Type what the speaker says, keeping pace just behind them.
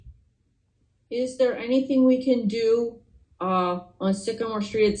Is there anything we can do on Sycamore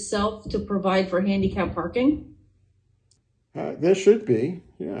Street itself to provide for handicap parking? There should be,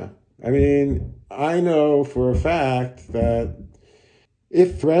 yeah. I mean, I know for a fact that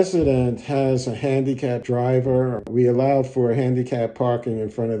if resident has a handicapped driver, we allowed for handicap parking in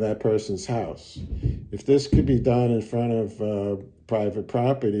front of that person's house. If this could be done in front of private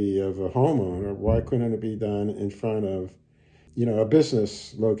property of a homeowner, why couldn't it be done in front of, a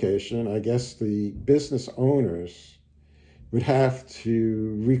business location? I guess the business owners would have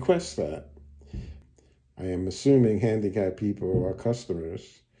to request that. I am assuming handicapped people are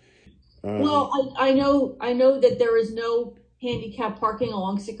customers. Um, Well, I know that there is no handicap parking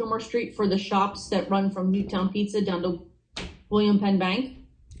along Sycamore Street for the shops that run from Newtown Pizza down to William Penn Bank.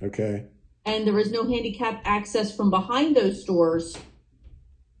 okay. And there is no handicap access from behind those stores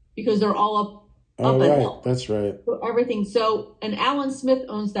because they're all Oh, up a right. hill. That's right. So everything. So, and Alan Smith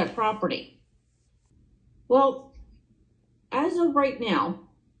owns that property. Well, as of right now,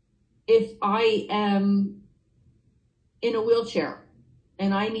 if I am in a wheelchair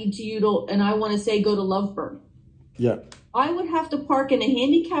and I need to and I want to say go to Lovebird, Yeah. I would have to park in a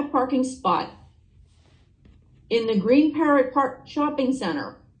handicap parking spot in the Green Parrot Park Shopping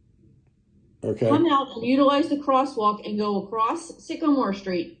Center, Okay. come out and utilize the crosswalk and go across Sycamore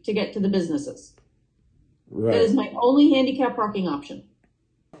Street to get to the businesses. That Right. is my only handicap parking option.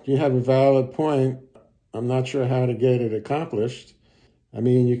 You have a valid point. I'm not sure how to get it accomplished. I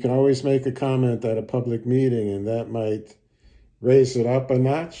mean, you can always make a comment at a public meeting, and that might raise it up a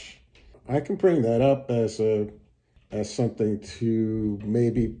notch. I can bring that up as something to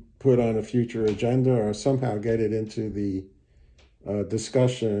maybe put on a future agenda or somehow get it into the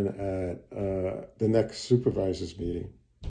discussion at the next supervisors meeting.